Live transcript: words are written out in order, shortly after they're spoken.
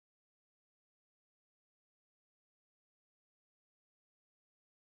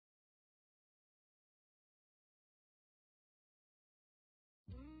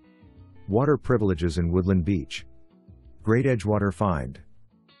Water privileges in Woodland Beach. Great Edgewater Find.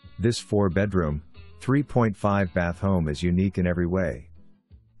 This 4-bedroom, 3.5 bath home is unique in every way.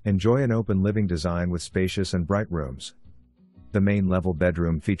 Enjoy an open living design with spacious and bright rooms. The main level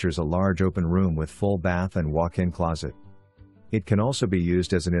bedroom features a large open room with full bath and walk-in closet. It can also be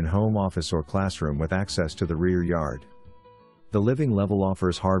used as an in-home office or classroom with access to the rear yard. The living level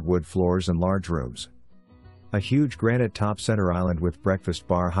offers hardwood floors and large rooms. A huge granite top center island with breakfast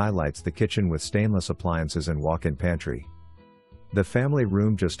bar highlights the kitchen with stainless appliances and walk-in pantry. The family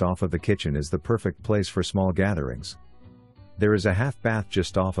room just off of the kitchen is the perfect place for small gatherings. There is a half bath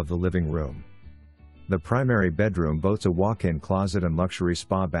just off of the living room. The primary bedroom boasts a walk-in closet and luxury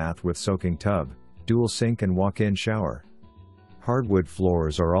spa bath with soaking tub, dual sink and walk-in shower. Hardwood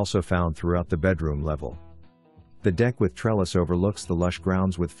floors are also found throughout the bedroom level. The deck with trellis overlooks the lush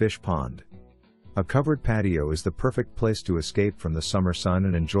grounds with fish pond. A covered patio is the perfect place to escape from the summer sun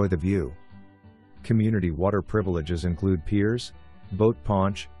and enjoy the view. Community water privileges include piers, boat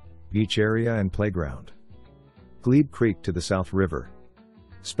paunch, beach area and playground. Glebe Creek to the South River.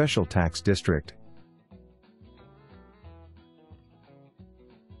 Special Tax District,